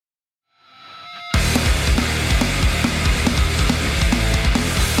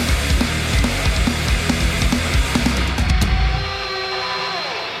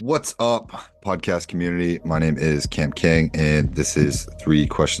What's up, podcast community? My name is Cam King, and this is Three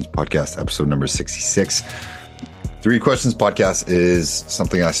Questions Podcast, episode number 66. Three Questions Podcast is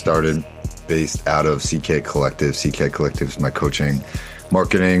something I started based out of CK Collective. CK Collective is my coaching,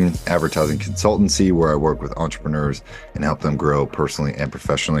 marketing, advertising consultancy where I work with entrepreneurs and help them grow personally and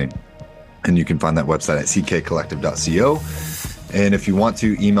professionally. And you can find that website at ckcollective.co. And if you want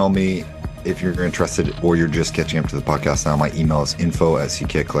to email me, if you're interested or you're just catching up to the podcast now, my email is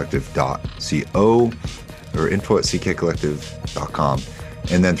info@ckcollective.co or info@ckcollective.com.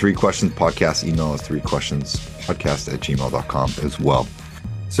 And then Three Questions Podcast email is threequestionspodcast@gmail.com as well.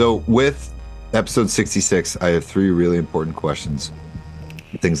 So with episode 66, I have three really important questions,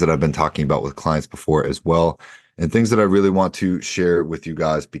 things that I've been talking about with clients before as well, and things that I really want to share with you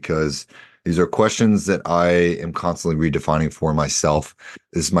guys because these are questions that I am constantly redefining for myself.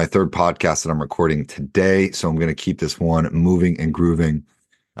 This is my third podcast that I'm recording today, so I'm going to keep this one moving and grooving.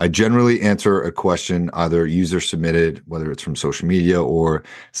 I generally answer a question either user submitted, whether it's from social media or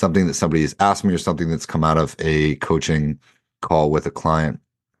something that somebody has asked me or something that's come out of a coaching call with a client.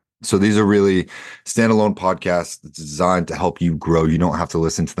 So these are really standalone podcasts that's designed to help you grow. You don't have to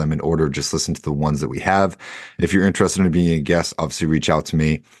listen to them in order. Just listen to the ones that we have. If you're interested in being a guest, obviously reach out to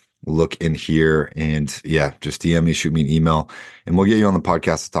me. Look in here and just DM me, shoot me an email, and we'll get you on the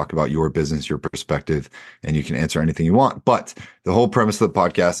podcast to talk about your business, your perspective, and you can answer anything you want. But the whole premise of the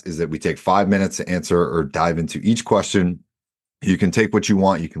podcast is that we take 5 minutes to answer or dive into each question. You can take what you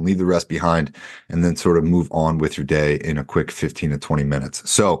want, you can leave the rest behind, and then sort of move on with your day in a quick 15 to 20 minutes.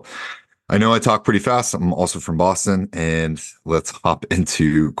 So I know I talk pretty fast. I'm also from Boston, and let's hop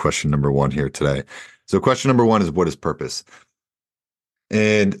into question number one here today. So question number one is, what is purpose?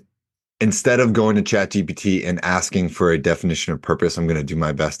 And instead of going to ChatGPT and asking for a definition of purpose, I'm going to do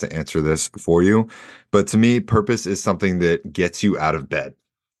my best to answer this for you. But to me, purpose is something that gets you out of bed.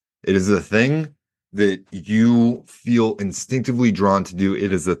 It is the thing that you feel instinctively drawn to do.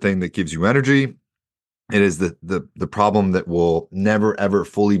 It is the thing that gives you energy. It is the problem that will never, ever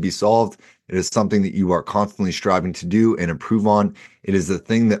fully be solved. It is something that you are constantly striving to do and improve on. It is the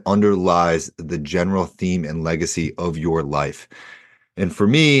thing that underlies the general theme and legacy of your life. And for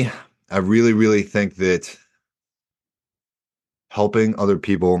me, I really, really think that helping other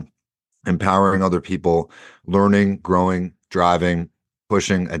people, empowering other people, learning, growing, driving,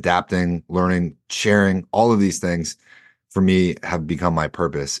 pushing, adapting, learning, sharing, all of these things for me have become my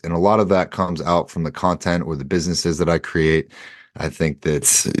purpose. And a lot of that comes out from the content or the businesses that I create. I think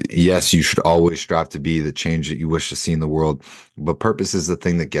that, yes, you should always strive to be the change that you wish to see in the world, but purpose is the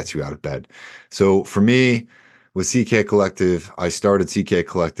thing that gets you out of bed. So for me, with CK Collective, I started CK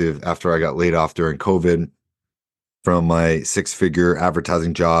Collective after I got laid off during COVID from my six-figure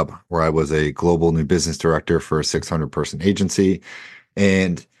advertising job where I was a global new business director for a 600-person agency.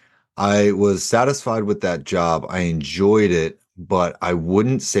 And I was satisfied with that job. I enjoyed it, but I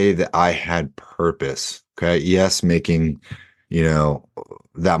wouldn't say that I had purpose. Okay. Yes, making,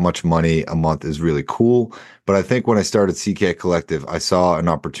 that much money a month is really cool. But I think when I started CK Collective, I saw an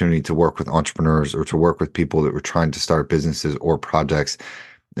opportunity to work with entrepreneurs or to work with people that were trying to start businesses or projects.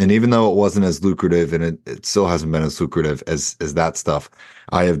 And even though it wasn't as lucrative, and it still hasn't been as lucrative as that stuff,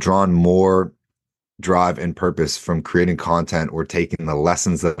 I have drawn more drive and purpose from creating content or taking the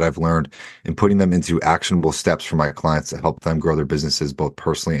lessons that I've learned and putting them into actionable steps for my clients to help them grow their businesses both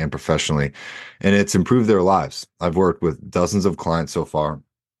personally and professionally. And it's improved their lives. I've worked with dozens of clients so far.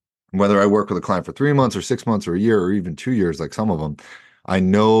 Whether I work with a client for 3 months or 6 months or a year or even 2 years, like some of them, I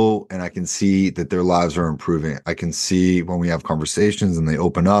know and I can see that their lives are improving. I can see when we have conversations and they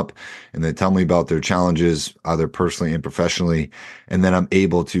open up and they tell me about their challenges, either personally and professionally. And then I'm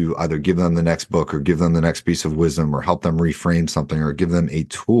able to either give them the next book or give them the next piece of wisdom or help them reframe something or give them a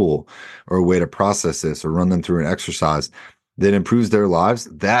tool or a way to process this or run them through an exercise that improves their lives.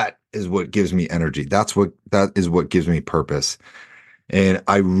 That is what gives me energy. That is what gives me purpose. And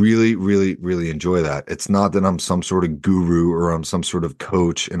I really, really, really enjoy that. It's not that I'm some sort of guru or I'm some sort of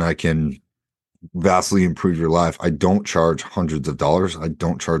coach and I can vastly improve your life. I don't charge hundreds of dollars. I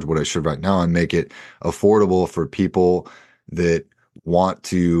don't charge what I should right now and make it affordable for people that want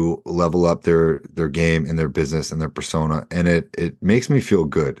to level up their game and their business and their persona. And it makes me feel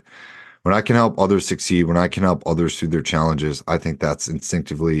good. When I can help others succeed, when I can help others through their challenges, I think that's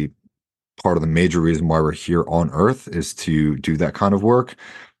instinctively part of the major reason why we're here on earth is to do that kind of work.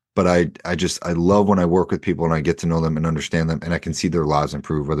 But I love when I work with people and I get to know them and understand them and I can see their lives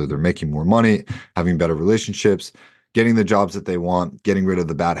improve, whether they're making more money, having better relationships, getting the jobs that they want, getting rid of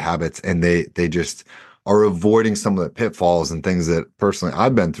the bad habits, and they just are avoiding some of the pitfalls and things that personally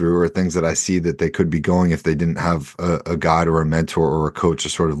I've been through, or things that I see that they could be going if they didn't have a guide or a mentor or a coach to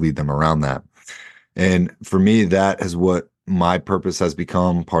sort of lead them around that. And for me, that is what my purpose has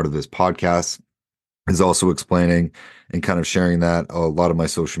become. Part of this podcast is also explaining and kind of sharing that a lot of my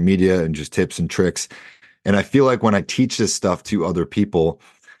social media and just tips and tricks. And I feel like when I teach this stuff to other people,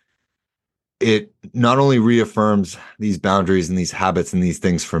 it not only reaffirms these boundaries and these habits and these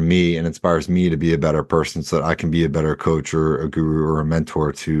things for me and inspires me to be a better person so that I can be a better coach or a guru or a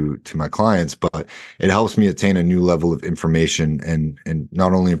mentor to my clients, but it helps me attain a new level of information and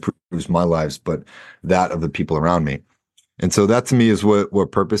not only improves my lives, but that of the people around me. And so that to me is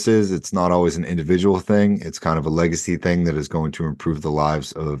what purpose is. It's not always an individual thing. It's kind of a legacy thing that is going to improve the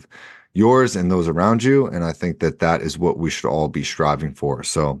lives of yours and those around you. And I think that that is what we should all be striving for.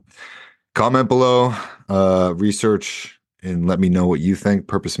 So comment below, research, and let me know what you think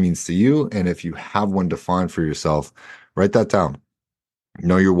purpose means to you. And if you have one defined for yourself, write that down.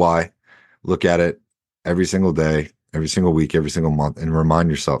 Know your why. Look at it every single day, every single week, every single month, and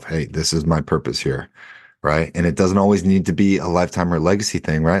remind yourself, hey, this is my purpose here. Right. And it doesn't always need to be a lifetime or legacy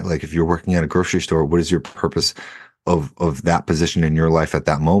thing, right? Like if you're working at a grocery store, what is your purpose of that position in your life at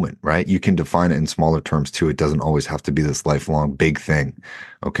that moment, right? You can define it in smaller terms too. It doesn't always have to be this lifelong big thing.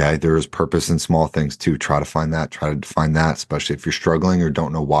 Okay. There is purpose in small things too. Try to find that, try to define that, especially if you're struggling or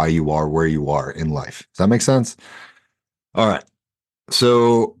don't know why you are where you are in life. Does that make sense? All right.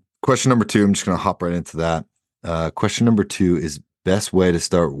 So question number two, I'm just going to hop right into that. Question number two is best way to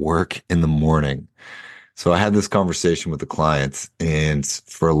start work in the morning. So I had this conversation with the clients, and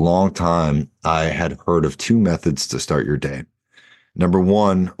for a long time, I had heard of two methods to start your day. Number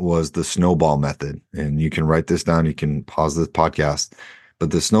one was the snowball method, and you can write this down. You can pause this podcast,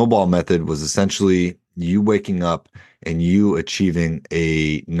 but the snowball method was essentially you waking up and you achieving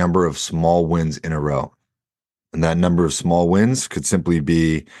a number of small wins in a row. And that number of small wins could simply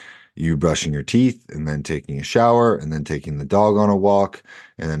be you brushing your teeth and then taking a shower and then taking the dog on a walk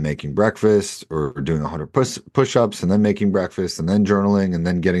and then making breakfast, or doing 100 push-ups and then making breakfast and then journaling and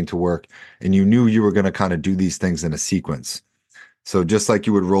then getting to work. And you knew you were going to kind of do these things in a sequence. So just like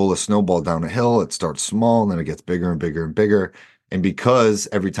you would roll a snowball down a hill, it starts small and then it gets bigger and bigger and bigger. And because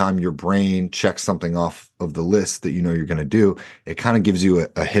every time your brain checks something off of the list that you know you're going to do, it kind of gives you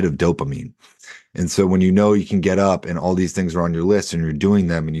a hit of dopamine. And so when you know you can get up and all these things are on your list and you're doing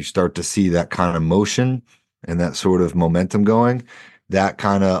them and you start to see that kind of motion and that sort of momentum going, that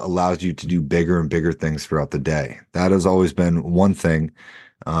kind of allows you to do bigger and bigger things throughout the day. That has always been one thing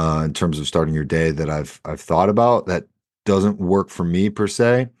in terms of starting your day that I've thought about that doesn't work for me per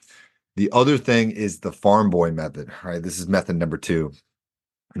se. The other thing is the farm boy method, right? This is method number two.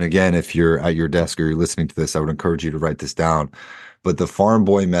 And again, if you're at your desk or you're listening to this, I would encourage you to write this down. But the farm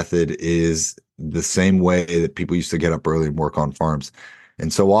boy method is the same way that people used to get up early and work on farms.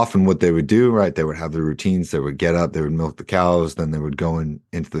 And so often what they would do, right, they would have their routines, they would get up, they would milk the cows, then they would go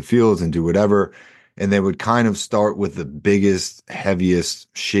into the fields and do whatever. And they would kind of start with the biggest,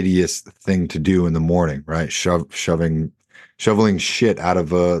 heaviest, shittiest thing to do in the morning, right? Shoveling shit out of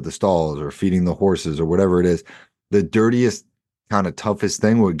the stalls or feeding the horses or whatever it is. The dirtiest, kind of toughest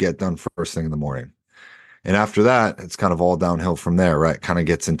thing would get done first thing in the morning. And after that, it's kind of all downhill from there, right? Kind of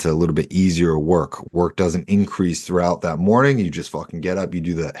gets into a little bit easier work. Work doesn't increase throughout that morning. You just fucking get up, you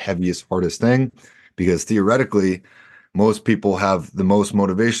do the heaviest, hardest thing, because theoretically, most people have the most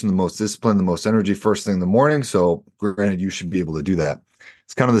motivation, the most discipline, the most energy first thing in the morning. So granted, you should be able to do that.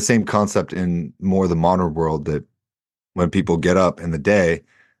 It's kind of the same concept in more the modern world, that when people get up in the day,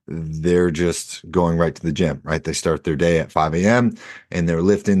 they're just going right to the gym, right? They start their day at 5 a.m. and they're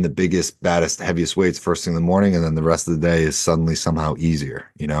lifting the biggest, baddest, heaviest weights first thing in the morning. And then the rest of the day is suddenly somehow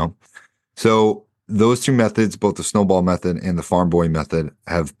easier, you know? So those two methods, both the snowball method and the farm boy method,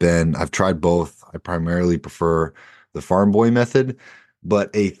 I've tried both. I primarily prefer the farm boy method, but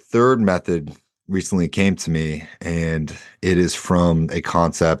a third method recently came to me, and it is from a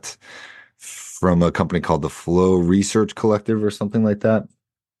concept from a company called the Flow Research Collective or something like that.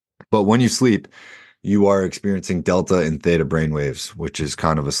 But when you sleep, you are experiencing delta and theta brainwaves, which is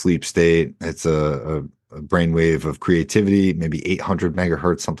kind of a sleep state. It's a brainwave of creativity, maybe 800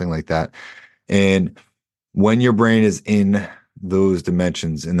 megahertz, something like that. And when your brain is in those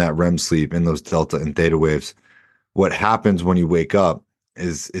dimensions, in that REM sleep, in those delta and theta waves, what happens when you wake up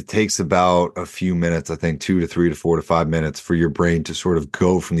is it takes about a few minutes, I think 2 to 3 to 4 to 5 minutes, for your brain to sort of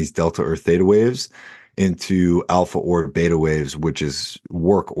go from these delta or theta waves into alpha or beta waves, which is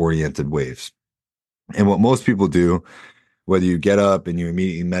work-oriented waves. And what most people do, whether you get up and you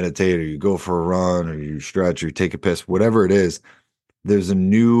immediately meditate or you go for a run or you stretch or you take a piss, whatever it is, there's a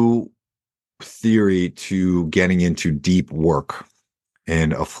new theory to getting into deep work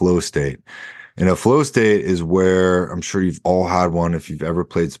and a flow state. And a flow state is where, I'm sure you've all had one. If you've ever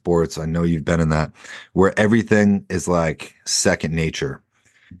played sports, I know you've been in that, where everything is like second nature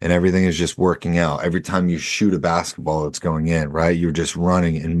and everything is just working out. Every time you shoot a basketball, it's going in, right? You're just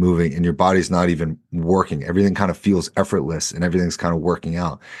running and moving and your body's not even working. Everything kind of feels effortless and everything's kind of working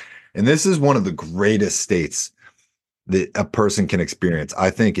out. And this is one of the greatest states that a person can experience. I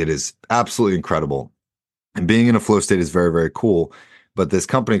think it is absolutely incredible. And being in a flow state is very, very cool. But this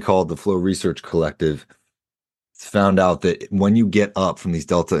company called the Flow Research Collective found out that when you get up from these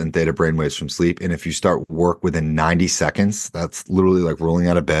delta and theta brainwaves from sleep, and if you start work within 90 seconds, that's literally like rolling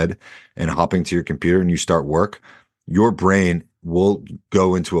out of bed and hopping to your computer and you start work, your brain will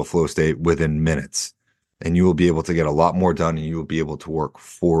go into a flow state within minutes. And you will be able to get a lot more done and you will be able to work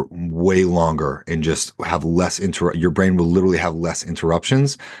for way longer and just have less your brain will literally have less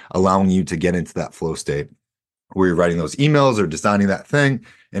interruptions, allowing you to get into that flow state where you're writing those emails or designing that thing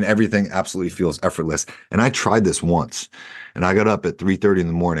and everything absolutely feels effortless. And I tried this once and I got up at 3:30 in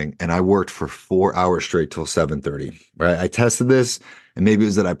the morning and I worked for 4 hours straight till 7:30, right? I tested this and maybe it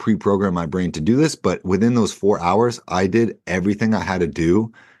was that I pre-programmed my brain to do this, but within those 4 hours, I did everything I had to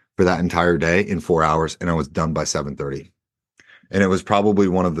do for that entire day in 4 hours and I was done by 7:30. And it was probably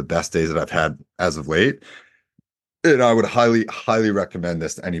one of the best days that I've had as of late. And I would highly, highly recommend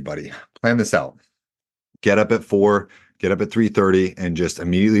this to anybody. Plan this out. Get up at 4, get up at 3:30, and just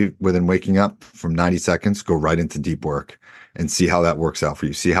immediately within waking up from 90 seconds, go right into deep work and see how that works out for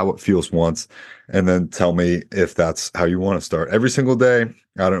you. See how it feels once, and then tell me if that's how you want to start. Every single day,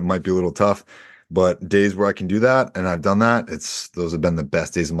 it might be a little tough, but days where I can do that, and I've done that, those have been the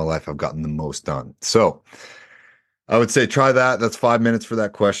best days of my life. I've gotten the most done. So I would say try that. That's 5 minutes for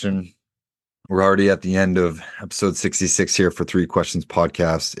that question. We're already at the end of episode 66 here for 3 Questions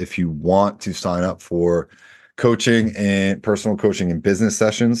Podcast. If you want to sign up for coaching and personal coaching and business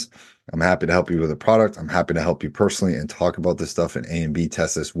sessions, I'm happy to help you with a product. I'm happy to help you personally and talk about this stuff and A and B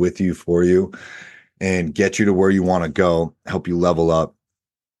test this with you, for you, and get you to where you want to go, help you level up.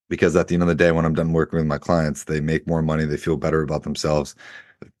 Because at the end of the day, when I'm done working with my clients, they make more money. They feel better about themselves.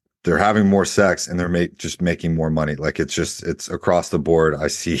 They're having more sex and they're just making more money. Like it's across the board. I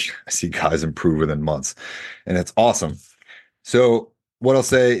see guys improve within months and it's awesome. So what I'll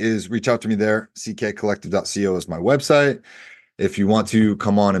say is reach out to me there. ckcollective.co is my website. If you want to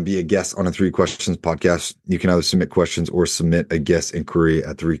come on and be a guest on a 3 Questions Podcast, you can either submit questions or submit a guest inquiry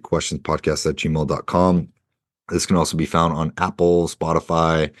at 3questionspodcast@gmail.com. This can also be found on Apple,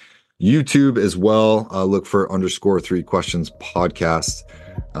 Spotify, YouTube as well. Look for _3 Questions Podcast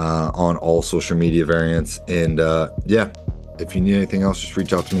on all social media variants. And yeah, if you need anything else, just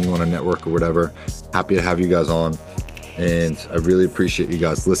reach out to me. You want to network or whatever. Happy to have you guys on. And I really appreciate you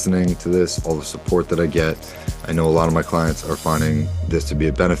guys listening to this, all the support that I get. I know a lot of my clients are finding this to be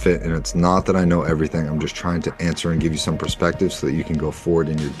a benefit, and it's not that I know everything. I'm just trying to answer and give you some perspective so that you can go forward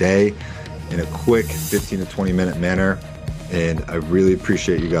in your day in a quick 15 to 20 minute manner. And I really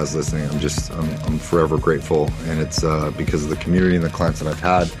appreciate you guys listening. I'm forever grateful. And it's because of the community and the clients that I've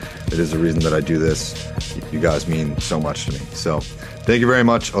had. It is the reason that I do this. You guys mean so much to me. So thank you very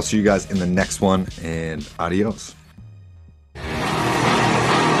much. I'll see you guys in the next one, and adios.